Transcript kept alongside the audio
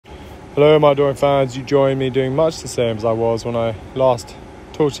Hello my adoring fans, you join me doing much the same as I was when I last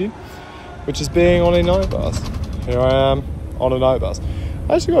talked to you, which is being on a night bus. Here I am on a night bus.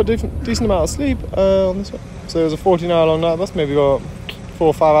 I actually got a decent amount of sleep on this one. So it was a 14-hour long night bus, maybe got 4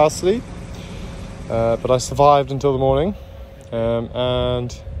 or 5 hours sleep. But I survived until the morning,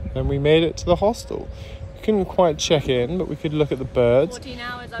 and then we made it to the hostel. We couldn't quite check in, but we could look at the birds.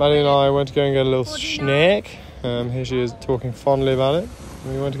 Maddie and I went to go and get a little snack. Here she is talking fondly about it.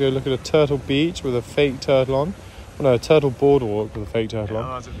 We went to go look at a turtle beach with a fake turtle on. Well, no, a turtle boardwalk with a fake turtle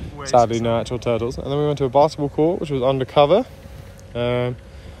on. Sadly, no actual turtles. And then we went to a basketball court, which was undercover. A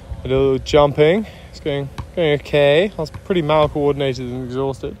little jumping. It's going okay. I was pretty mal-coordinated and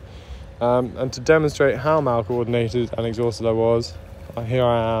exhausted. And to demonstrate how mal-coordinated and exhausted I was, here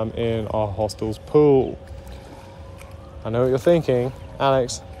I am in our hostel's pool. I know what you're thinking.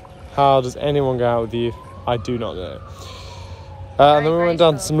 Alex, how does anyone go out with you? I do not know. And then we went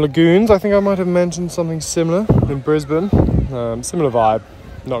down to some lagoons. I think I might have mentioned something similar in Brisbane. Similar vibe.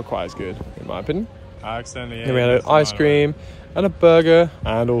 Not quite as good, in my opinion. Then we had an ice cream and a burger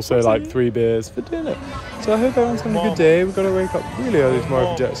and also like 3 beers for dinner. So I hope everyone's having a good day. We've got to wake up really early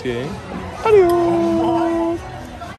tomorrow for jet skiing. Adios!